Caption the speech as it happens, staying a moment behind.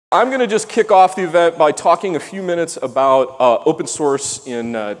I'm going to just kick off the event by talking a few minutes about open source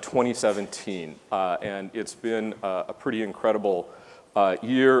in 2017. And it's been a pretty incredible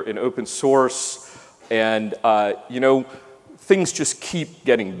year in open source. And, things just keep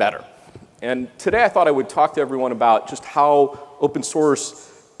getting better. And today I thought I would talk to everyone about just how open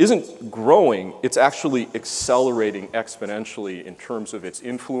source isn't growing, it's actually accelerating exponentially in terms of its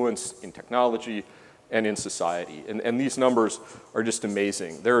influence in technology and in society. And these numbers are just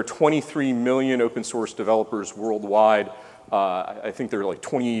amazing. There are 23 million open source developers worldwide. I think there are like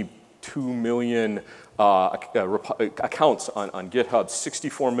 22 million accounts on GitHub,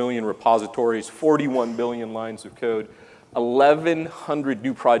 64 million repositories, 41 billion lines of code, 1,100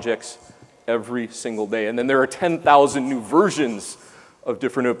 new projects every single day. And then there are 10,000 new versions of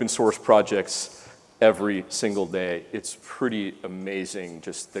different open source projects every single day. It's pretty amazing,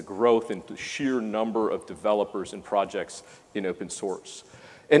 just the growth and the sheer number of developers and projects in open source.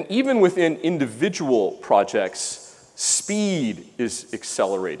 And even within individual projects, speed is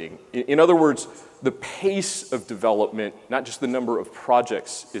accelerating. In other words, the pace of development, not just the number of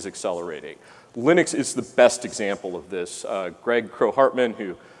projects, is accelerating. Linux is the best example of this. Greg Crow-Hartman,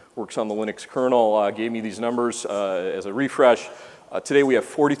 who works on the Linux kernel, gave me these numbers as a refresh. Today we have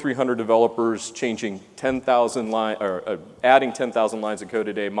 4,300 developers changing 10,000 lines, or adding 10,000 lines of code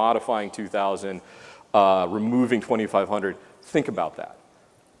a day, modifying 2,000, removing 2,500. Think about that.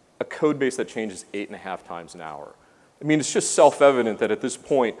 A code base that changes 8.5 times an hour. I mean, it's just self-evident that at this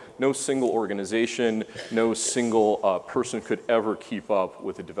point, no single organization, no single person could ever keep up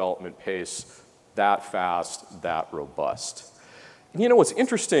with a development pace that fast, that robust. And you know what's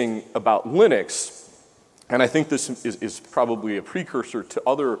interesting about Linux, and I think this is probably a precursor to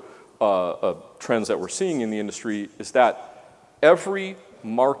other trends that we're seeing in the industry, is that every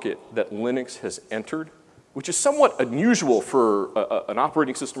market that Linux has entered, which is somewhat unusual for an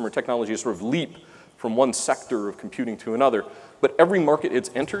operating system or technology to sort of leap from one sector of computing to another, but every market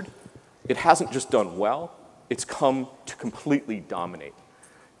it's entered, it hasn't just done well, it's come to completely dominate.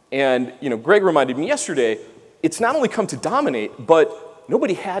 And Greg reminded me yesterday, it's not only come to dominate, but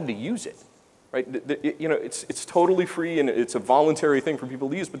nobody had to use it. Right? It's totally free and it's a voluntary thing for people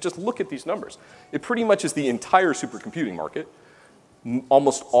to use, but just look at these numbers. It pretty much is the entire supercomputing market.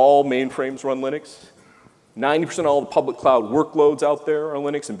 Almost all mainframes run Linux. 90% of all the public cloud workloads out there are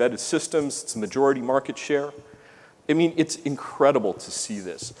Linux, embedded systems, it's a majority market share. I mean, it's incredible to see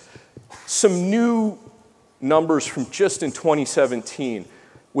this. Some new numbers from just in 2017.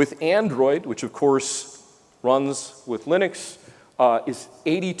 With Android, which of course runs with Linux, is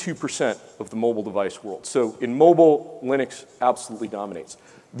 82% of the mobile device world. So in mobile, Linux absolutely dominates.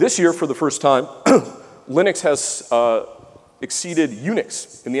 This year, for the first time, Linux has exceeded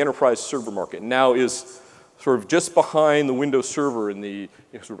Unix in the enterprise server market, and now is sort of just behind the Windows Server in the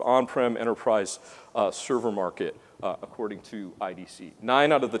sort of on-prem enterprise server market, according to IDC.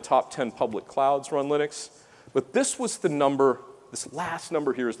 9 out of the top 10 public clouds run Linux. But this was the number, this last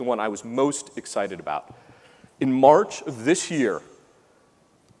number here is the one I was most excited about. In March of this year,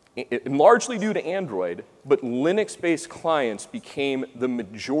 largely due to Android, but Linux-based clients became the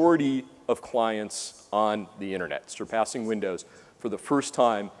majority of clients on the internet, surpassing Windows for the first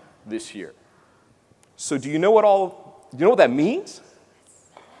time this year. So do you know what that means?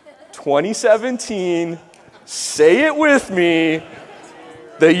 2017, say it with me,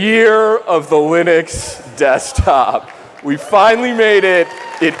 the year of the Linux desktop. We finally made it.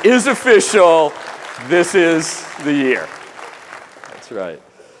 It is official. This is the year. That's right.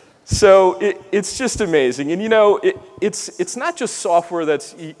 So it's just amazing. And it's not just software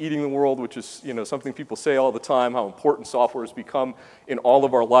that's eating the world, which is something people say all the time, how important software has become in all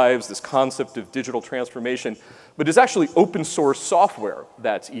of our lives, this concept of digital transformation. But it's actually open source software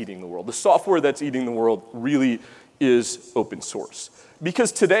that's eating the world. The software that's eating the world really is open source.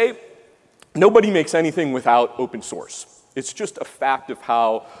 Because today, nobody makes anything without open source. It's just a fact of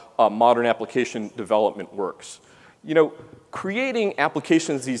how modern application development works. Creating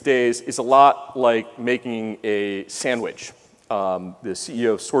applications these days is a lot like making a sandwich. The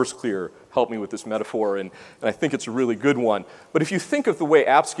CEO of SourceClear helped me with this metaphor, and I think it's a really good one. But if you think of the way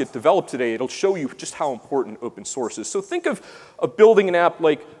apps get developed today, it'll show you just how important open source is. So think of building an app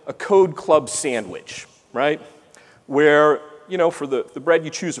like a Code Club sandwich, right? Where, for the bread, you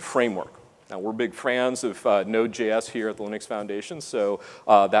choose a framework. Now, we're big fans of Node.js here at the Linux Foundation, so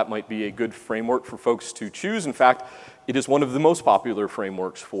that might be a good framework for folks to choose. In fact, it is one of the most popular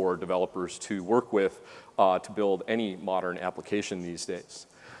frameworks for developers to work with to build any modern application these days.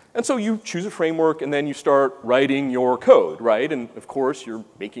 And so you choose a framework, and then you start writing your code, right? And of course, you're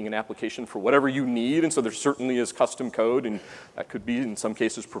making an application for whatever you need, and so there certainly is custom code, and that could be, in some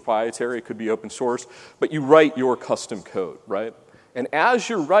cases, proprietary, it could be open source, but you write your custom code, right? And as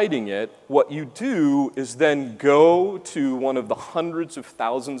you're writing it, what you do is then go to one of the hundreds of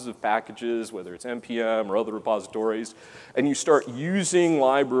thousands of packages, whether it's NPM or other repositories, and you start using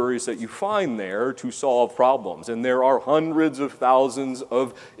libraries that you find there to solve problems. And there are hundreds of thousands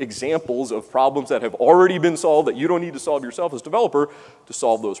of examples of problems that have already been solved that you don't need to solve yourself as a developer to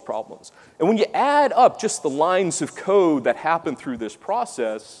solve those problems. And when you add up just the lines of code that happen through this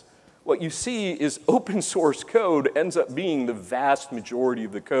process, what you see is open source code ends up being the vast majority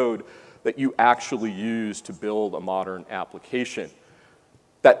of the code that you actually use to build a modern application.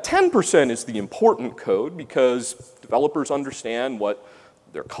 That 10% is the important code because developers understand what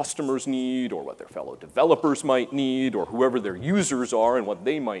their customers need or what their fellow developers might need or whoever their users are and what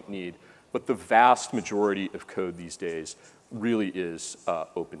they might need. But the vast majority of code these days really is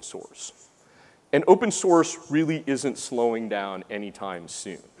open source. And open source really isn't slowing down anytime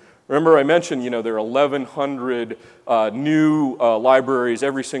soon. Remember I mentioned, there are 1,100 new libraries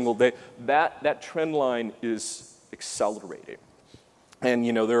every single day. That trend line is accelerating. And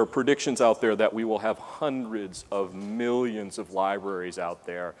there are predictions out there that we will have hundreds of millions of libraries out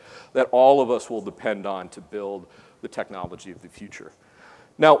there that all of us will depend on to build the technology of the future.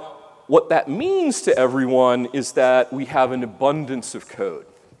 Now, what that means to everyone is that we have an abundance of code.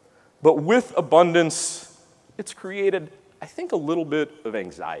 But with abundance, it's created, I think, a little bit of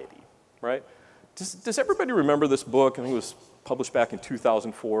anxiety. Right? Does everybody remember this book? I think it was published back in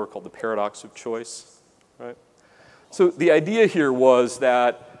 2004 called The Paradox of Choice. Right? So the idea here was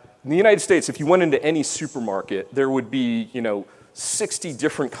that in the United States, if you went into any supermarket, there would be 60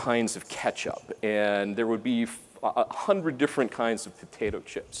 different kinds of ketchup, and there would be 100 different kinds of potato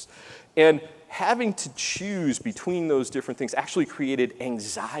chips. And having to choose between those different things actually created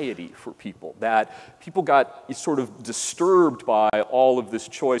anxiety for people, that people got sort of disturbed by all of this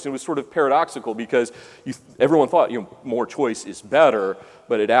choice. And it was sort of paradoxical because everyone thought more choice is better,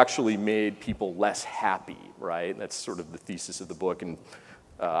 but it actually made people less happy, right? That's sort of the thesis of the book, and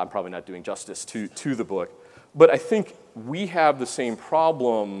I'm probably not doing justice to the book. But I think we have the same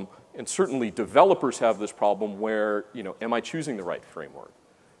problem, and certainly developers have this problem where, am I choosing the right framework?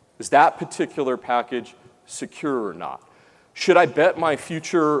 Is that particular package secure or not? Should I bet my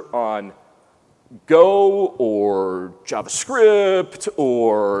future on Go or JavaScript,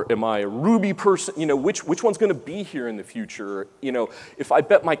 or am I a Ruby person? Which one's going to be here in the future? If I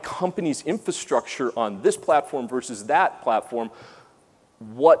bet my company's infrastructure on this platform versus that platform,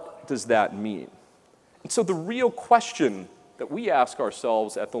 what does that mean? And so the real question that we ask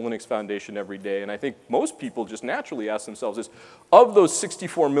ourselves at the Linux Foundation every day, and I think most people just naturally ask themselves is, of those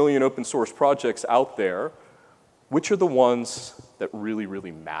 64 million open source projects out there, which are the ones that really,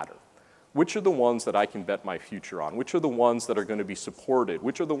 really matter? Which are the ones that I can bet my future on? Which are the ones that are going to be supported?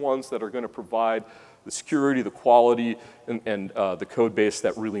 Which are the ones that are going to provide the security, the quality, and the code base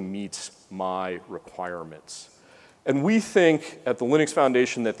that really meets my requirements? And we think at the Linux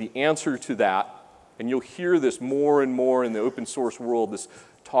Foundation that the answer to that, and you'll hear this more and more in the open source world, this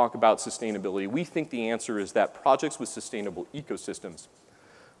talk about sustainability. We think the answer is that projects with sustainable ecosystems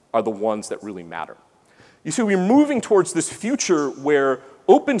are the ones that really matter. You see, we're moving towards this future where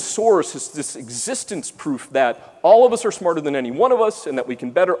open source is this existence proof that all of us are smarter than any one of us and that we can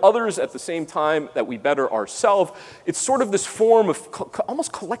better others at the same time that we better ourselves. It's sort of this form of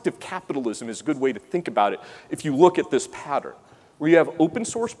almost collective capitalism is a good way to think about it if you look at this pattern, where you have open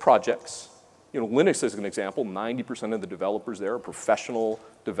source projects. Linux as an example, 90% of the developers there are professional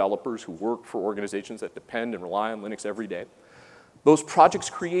developers who work for organizations that depend and rely on Linux every day. Those projects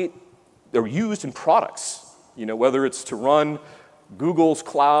they're used in products, whether it's to run Google's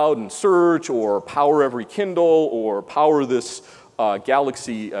cloud and search, or power every Kindle, or power this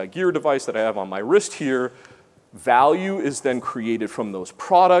Galaxy Gear device that I have on my wrist here. Value is then created from those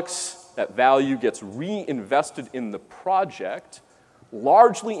products. That value gets reinvested in the project,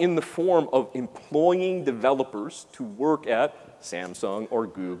 largely in the form of employing developers to work at Samsung or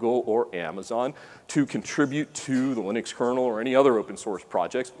Google or Amazon to contribute to the Linux kernel or any other open source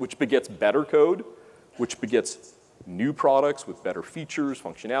projects, which begets better code, which begets new products with better features,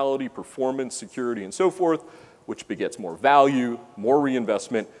 functionality, performance, security, and so forth, which begets more value, more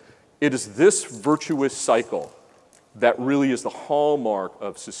reinvestment. It is this virtuous cycle that really is the hallmark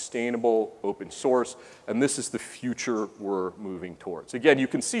of sustainable open source, and this is the future we're moving towards. Again, you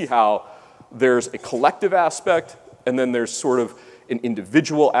can see how there's a collective aspect, and then there's sort of an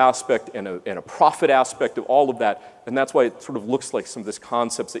individual aspect and a profit aspect of all of that. And that's why it sort of looks like some of these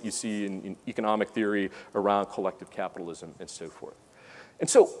concepts that you see in economic theory around collective capitalism and so forth. And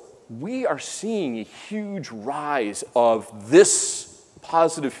so we are seeing a huge rise of this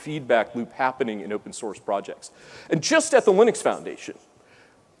positive feedback loop happening in open source projects. And just at the Linux Foundation,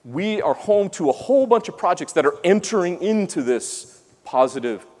 we are home to a whole bunch of projects that are entering into this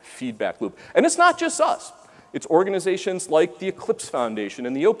positive feedback loop. And it's not just us. It's organizations like the Eclipse Foundation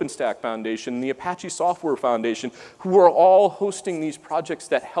and the OpenStack Foundation and the Apache Software Foundation who are all hosting these projects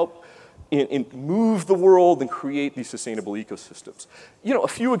that help move the world and create these sustainable ecosystems. You know, a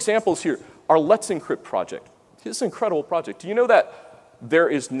few examples here. Our Let's Encrypt project. This is an incredible project. Do you know that there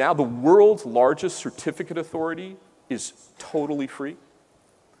is now the world's largest certificate authority is totally free?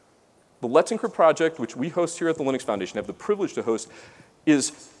 The Let's Encrypt project, which we host here at the Linux Foundation, have the privilege to host,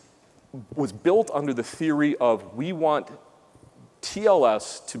 was built under the theory of we want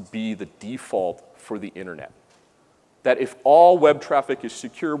TLS to be the default for the internet. That if all web traffic is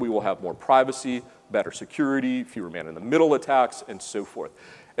secure, we will have more privacy, better security, fewer man-in-the-middle attacks, and so forth.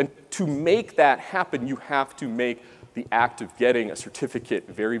 And to make that happen, you have to make the act of getting a certificate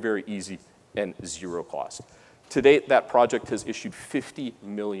very, very easy and zero cost. To date, that project has issued 50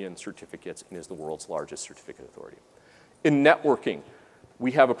 million certificates and is the world's largest certificate authority. In networking,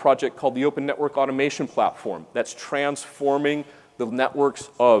 we have a project called the Open Network Automation Platform that's transforming the networks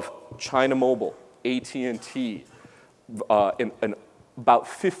of China Mobile, AT&T, and about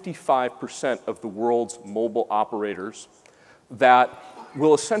 55% of the world's mobile operators that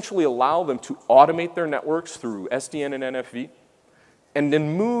will essentially allow them to automate their networks through SDN and NFV and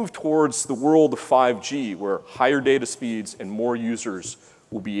then move towards the world of 5G where higher data speeds and more users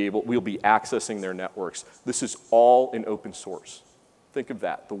will be accessing their networks. This is all in open source. Think of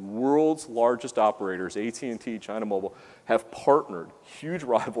that. The world's largest operators, AT&T, China Mobile, have partnered, huge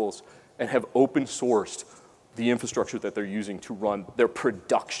rivals, and have open sourced the infrastructure that they're using to run their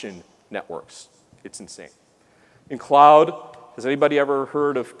production networks. It's insane. In cloud, has anybody ever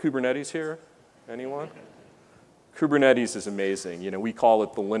heard of Kubernetes here? Anyone? Kubernetes is amazing. You know, we call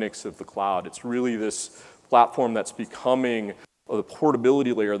it the Linux of the cloud. It's really this platform that's becoming the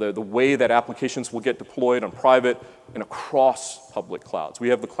portability layer, the way that applications will get deployed on private and across public clouds. We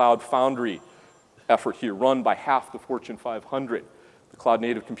have the Cloud Foundry effort here run by half the Fortune 500. The Cloud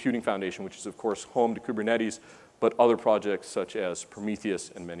Native Computing Foundation, which is, of course, home to Kubernetes, but other projects such as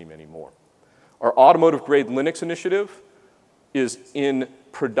Prometheus and many, many more. Our automotive-grade Linux initiative is in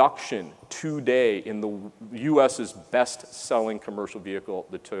production today in the US's best-selling commercial vehicle,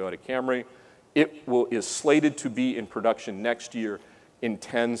 the Toyota Camry. It is slated to be in production next year in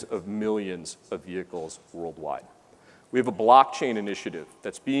tens of millions of vehicles worldwide. We have a blockchain initiative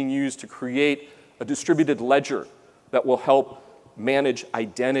that's being used to create a distributed ledger that will help manage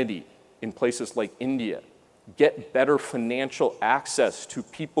identity in places like India, get better financial access to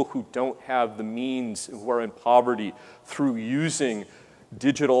people who don't have the means, who are in poverty, through using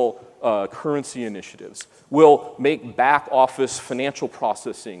digital currency initiatives. Will make back office financial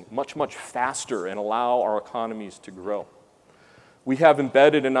processing much, much faster and allow our economies to grow. We have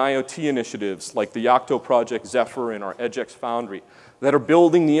embedded in IoT initiatives like the Yocto project, Zephyr, and our EdgeX Foundry that are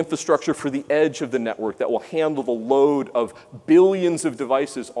building the infrastructure for the edge of the network that will handle the load of billions of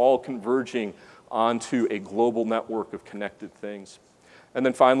devices all converging onto a global network of connected things. And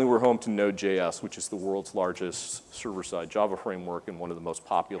then finally, we're home to Node.js, which is the world's largest server-side Java framework and one of the most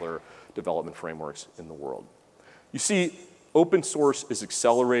popular development frameworks in the world. You see, open source is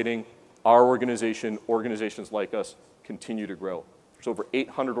accelerating. Our organization, organizations like us, continue to grow. There's over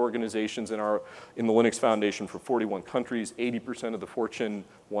 800 organizations in the Linux Foundation for 41 countries, 80% of the Fortune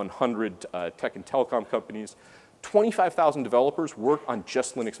 100 tech and telecom companies. 25,000 developers work on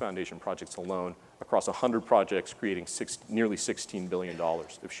just Linux Foundation projects alone across 100 projects, creating nearly $16 billion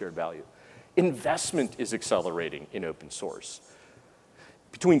of shared value. Investment is accelerating in open source.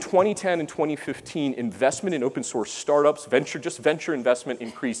 Between 2010 and 2015, investment in open source startups, venture investment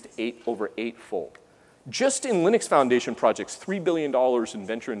increased over eightfold. Just in Linux Foundation projects, $3 billion in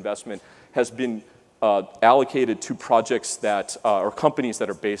venture investment has been allocated to projects that or companies that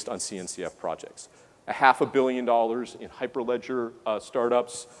are based on CNCF projects. $500 million in Hyperledger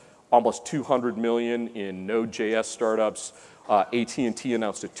startups, almost $200 million in Node.js startups. AT&T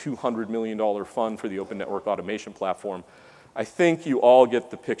announced a $200 million fund for the Open Network Automation Platform. I think you all get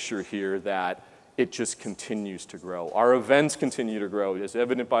the picture here that it just continues to grow. Our events continue to grow, as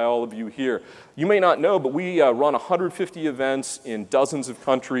evident by all of you here. You may not know, but we run 150 events in dozens of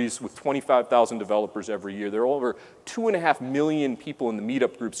countries with 25,000 developers every year. There are over 2.5 million people in the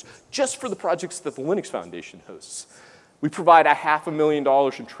meetup groups just for the projects that the Linux Foundation hosts. We provide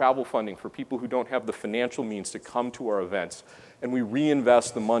 $500,000 in travel funding for people who don't have the financial means to come to our events. And we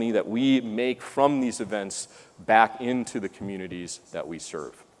reinvest the money that we make from these events back into the communities that we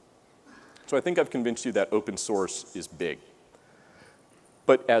serve. So I think I've convinced you that open source is big.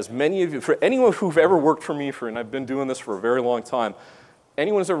 But as many of you, for anyone who've ever worked for me, and I've been doing this for a very long time,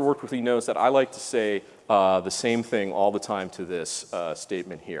 anyone who's ever worked with me knows that I like to say the same thing all the time to this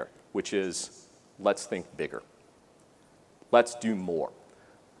statement here, which is, let's think bigger. Let's do more.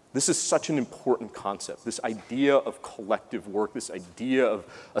 This is such an important concept. This idea of collective work, this idea of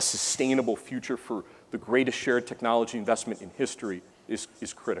a sustainable future for the greatest shared technology investment in history is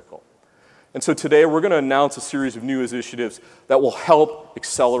critical. And so today we're going to announce a series of new initiatives that will help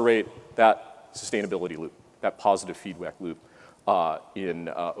accelerate that sustainability loop, that positive feedback loop in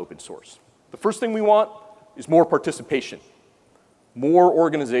open source. The first thing we want is more participation. More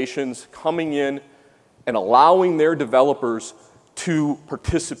organizations coming in and allowing their developers to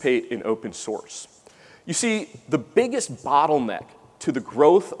participate in open source. You see, the biggest bottleneck to the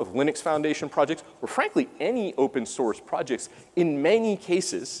growth of Linux Foundation projects, or frankly any open source projects, in many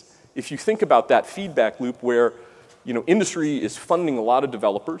cases, if you think about that feedback loop where industry is funding a lot of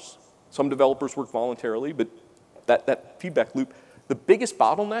developers, some developers work voluntarily, but that feedback loop, the biggest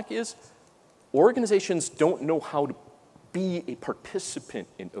bottleneck is organizations don't know how to be a participant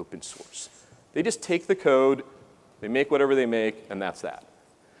in open source. They just take the code, they make whatever they make, and that's that.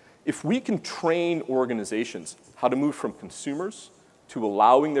 If we can train organizations how to move from consumers to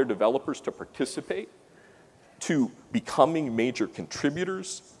allowing their developers to participate, to becoming major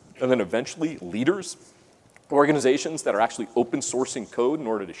contributors, and then eventually leaders, organizations that are actually open sourcing code in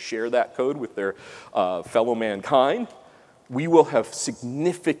order to share that code with their fellow mankind, we will have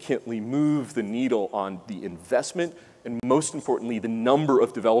significantly moved the needle on the investment and most importantly, the number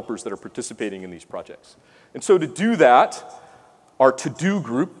of developers that are participating in these projects. And so to do that, our to-do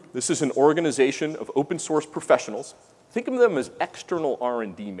group, this is an organization of open source professionals. Think of them as external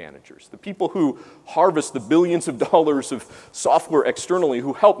R&D managers, the people who harvest the billions of dollars of software externally,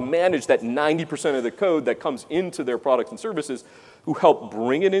 who help manage that 90% of the code that comes into their products and services, who help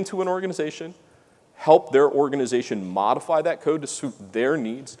bring it into an organization, help their organization modify that code to suit their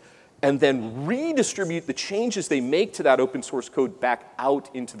needs, and then redistribute the changes they make to that open source code back out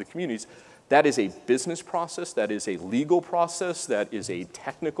into the communities. That is a business process, that is a legal process, that is a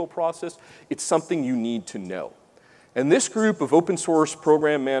technical process. It's something you need to know. And this group of open source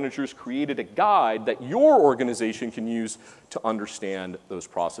program managers created a guide that your organization can use to understand those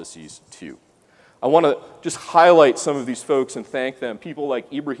processes too. I want to just highlight some of these folks and thank them. People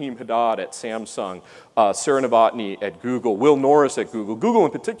like Ibrahim Haddad at Samsung, Sarah Novotny at Google, Will Norris at Google. Google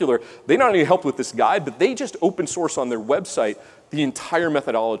in particular, they not only helped with this guide, but they just open source on their website the entire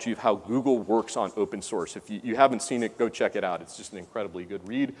methodology of how Google works on open source. If you haven't seen it, go check it out. It's just an incredibly good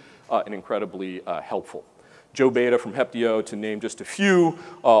read and incredibly helpful. Joe Beda from Heptio, to name just a few,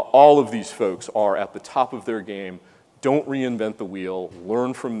 all of these folks are at the top of their game. Don't reinvent the wheel,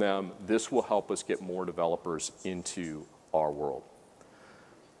 learn from them. This will help us get more developers into our world.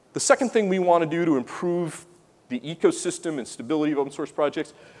 The second thing we want to do to improve the ecosystem and stability of open source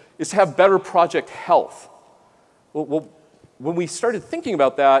projects is to have better project health. Well, when we started thinking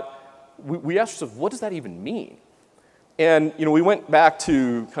about that, we asked ourselves, what does that even mean? And we went back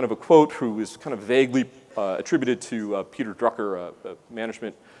to kind of a quote who was kind of vaguely attributed to Peter Drucker, a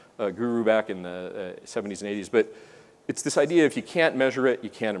management guru back in the 70s and 80s. But it's this idea, if you can't measure it, you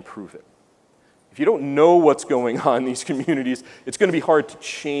can't improve it. If you don't know what's going on in these communities, it's going to be hard to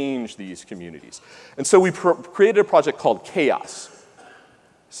change these communities. And so we created a project called CHAOS.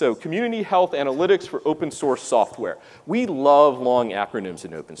 So Community Health Analytics for Open Source Software. We love long acronyms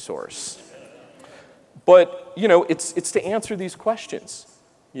in open source. But it's to answer these questions.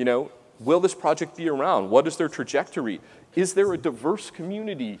 Will this project be around? What is their trajectory? Is there a diverse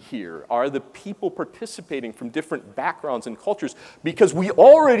community here? Are the people participating from different backgrounds and cultures? Because we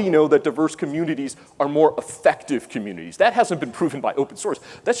already know that diverse communities are more effective communities. That hasn't been proven by open source.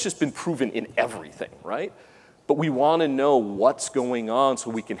 That's just been proven in everything, right? But we want to know what's going on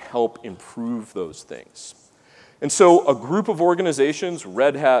so we can help improve those things. And so a group of organizations,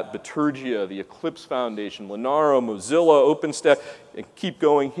 Red Hat, Bitergia, the Eclipse Foundation, Linaro, Mozilla, OpenStack, and keep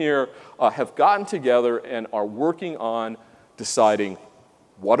going here, have gotten together and are working on deciding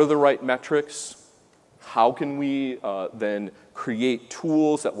what are the right metrics, how can we then create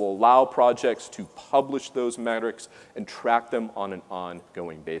tools that will allow projects to publish those metrics and track them on an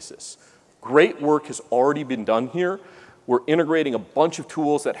ongoing basis. Great work has already been done here. We're integrating a bunch of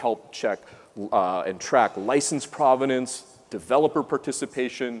tools that help check and track license provenance, developer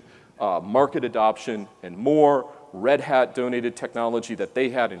participation, market adoption, and more. Red Hat donated technology that they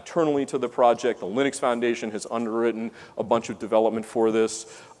had internally to the project. The Linux Foundation has underwritten a bunch of development for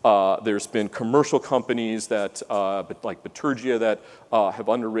this. There's been commercial companies that, like Bitergia, that have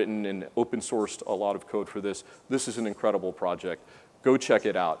underwritten and open sourced a lot of code for this. This is an incredible project. Go check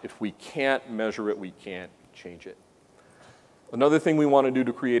it out. If we can't measure it, we can't change it. Another thing we want to do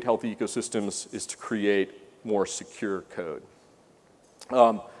to create healthy ecosystems is to create more secure code.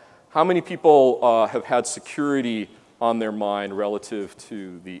 How many people have had security on their mind relative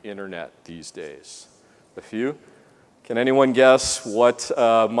to the internet these days? A few? Can anyone guess what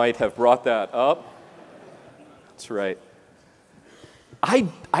might have brought that up? That's right.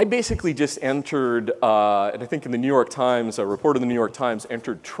 I basically just entered, and I think in the New York Times, a report in the New York Times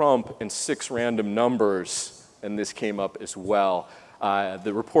entered Trump and 6 random numbers, and this came up as well.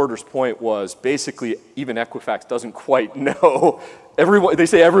 The reporter's point was basically even Equifax doesn't quite know. They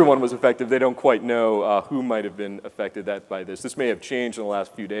say everyone was affected. They don't quite know who might have been affected by this. This may have changed in the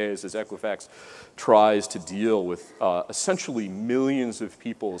last few days as Equifax tries to deal with essentially millions of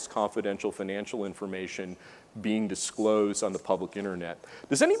people's confidential financial information being disclosed on the public internet.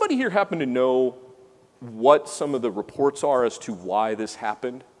 Does anybody here happen to know what some of the reports are as to why this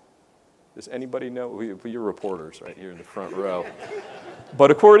happened? Does anybody know? You're reporters right here in the front row.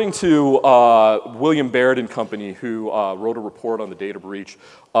 But according to William Baird and Company, who wrote a report on the data breach,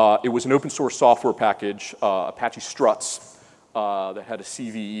 it was an open source software package, Apache Struts, that had a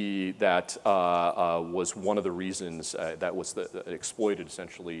CVE that was one of the reasons that was exploited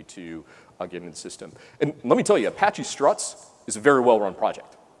essentially to get into the system. And let me tell you, Apache Struts is a very well-run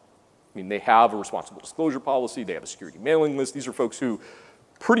project. I mean, they have a responsible disclosure policy, they have a security mailing list. These are folks who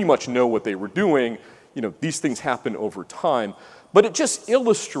pretty much know what they were doing. You know, these things happen over time. But it just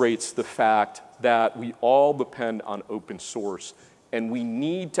illustrates the fact that we all depend on open source, and we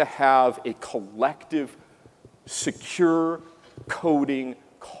need to have a collective, secure coding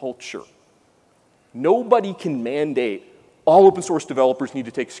culture. Nobody can mandate all open source developers need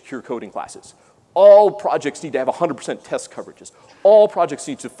to take secure coding classes. All projects need to have 100% test coverages. All projects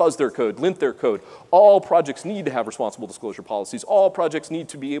need to fuzz their code, lint their code. All projects need to have responsible disclosure policies. All projects need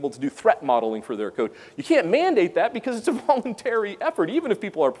to be able to do threat modeling for their code. You can't mandate that because it's a voluntary effort. Even if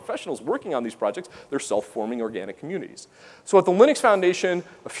people are professionals working on these projects, they're self-forming organic communities. So at the Linux Foundation,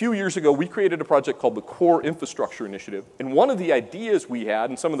 a few years ago, we created a project called the Core Infrastructure Initiative. And one of the ideas we had,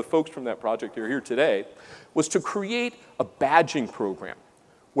 and some of the folks from that project are here today, was to create a badging program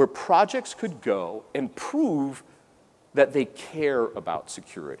where projects could go and prove that they care about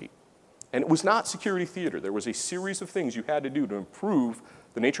security. And it was not security theater. There was a series of things you had to do to improve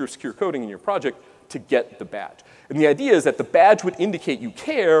the nature of secure coding in your project to get the badge. And the idea is that the badge would indicate you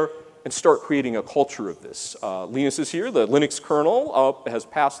care and start creating a culture of this. Linus is here. The Linux kernel has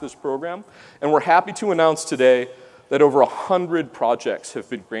passed this program. And we're happy to announce today that over 100 projects have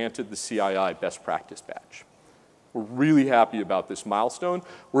been granted the CII Best Practice Badge. We're really happy about this milestone.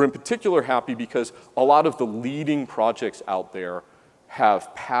 We're in particular happy because a lot of the leading projects out there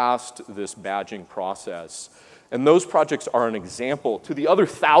have passed this badging process. And those projects are an example to the other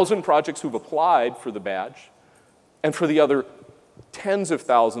 1,000 projects who've applied for the badge and for the other tens of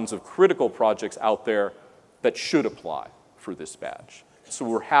thousands of critical projects out there that should apply for this badge. So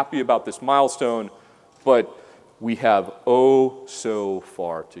we're happy about this milestone, but we have oh so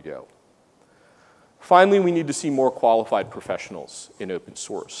far to go. Finally, we need to see more qualified professionals in open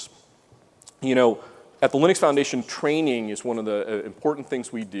source. You know, at the Linux Foundation, training is one of the important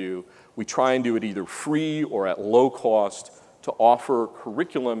things we do. We try and do it either free or at low cost to offer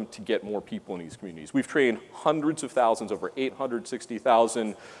curriculum to get more people in these communities. We've trained hundreds of thousands, over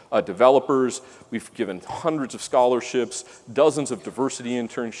 860,000 developers. We've given hundreds of scholarships, dozens of diversity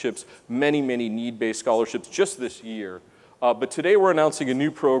internships, many, many need-based scholarships just this year. But today we're announcing a new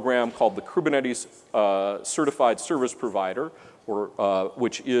program called the Kubernetes Certified Service Provider,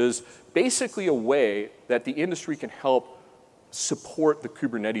 which is basically a way that the industry can help support the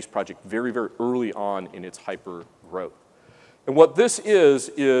Kubernetes project very, very early on in its hyper growth. And what this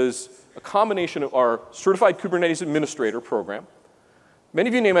is a combination of our Certified Kubernetes Administrator program. Many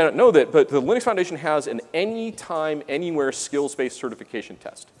of you may not know that, but the Linux Foundation has an anytime, anywhere skills-based certification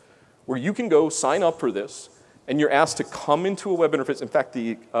test where you can go sign up for this, and you're asked to come into a web interface. In fact,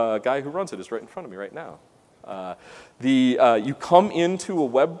 the guy who runs it is right in front of me right now. You come into a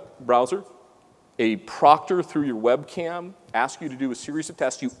web browser, a proctor through your webcam asks you to do a series of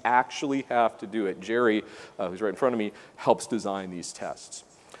tests. You actually have to do it. Jerry, who's right in front of me, helps design these tests.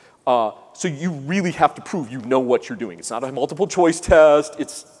 So you really have to prove you know what you're doing. It's not a multiple choice test.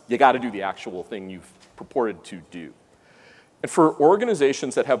 You got to do the actual thing you've purported to do. And for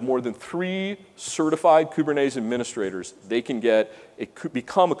organizations that have more than 3 certified Kubernetes administrators, they can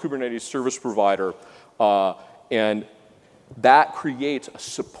become a Kubernetes service provider, and that creates a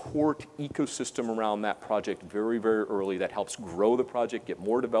support ecosystem around that project very, very early that helps grow the project, get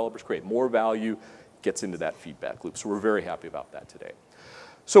more developers, create more value, gets into that feedback loop. So we're very happy about that today.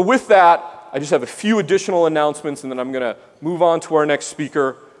 So with that, I just have a few additional announcements, and then I'm going to move on to our next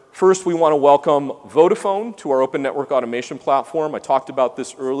speaker. First, we want to welcome Vodafone to our open network automation platform. I talked about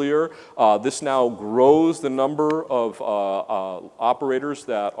this earlier. This now grows the number of operators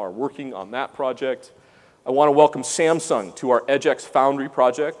that are working on that project. I want to welcome Samsung to our EdgeX Foundry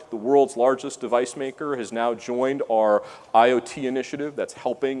project. The world's largest device maker has now joined our IoT initiative that's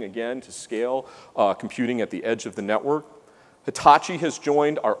helping, again, to scale computing at the edge of the network. Hitachi has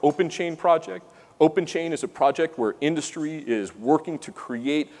joined our OpenChain project. OpenChain is a project where industry is working to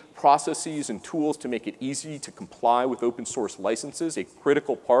create processes and tools to make it easy to comply with open source licenses, a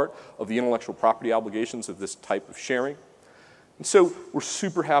critical part of the intellectual property obligations of this type of sharing. And so we're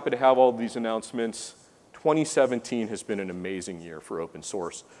super happy to have all these announcements. 2017 has been an amazing year for open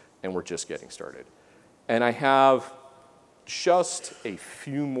source, and we're just getting started. And I have just a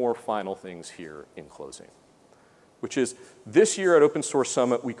few more final things here in closing, which is this year at Open Source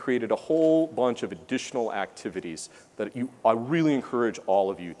Summit, we created a whole bunch of additional activities that I really encourage all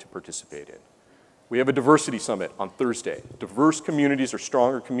of you to participate in. We have a diversity summit on Thursday. Diverse communities are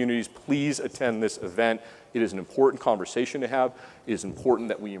stronger communities. Please attend this event. It is an important conversation to have. It is important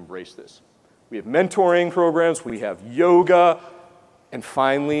that we embrace this. We have mentoring programs. We have yoga. And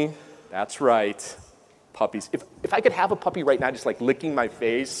finally, that's right, puppies. If I could have a puppy right now just like licking my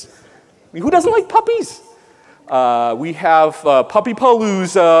face, I mean, who doesn't like puppies? We have Puppy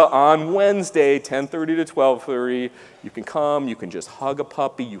Palooza on Wednesday, 10:30 to 12:30. You can come, you can just hug a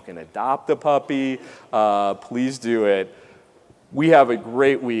puppy, you can adopt a puppy. Please do it. We have a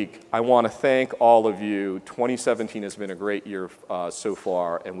great week. I want to thank all of you. 2017 has been a great year so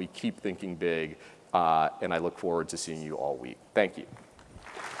far, and we keep thinking big, and I look forward to seeing you all week. Thank you.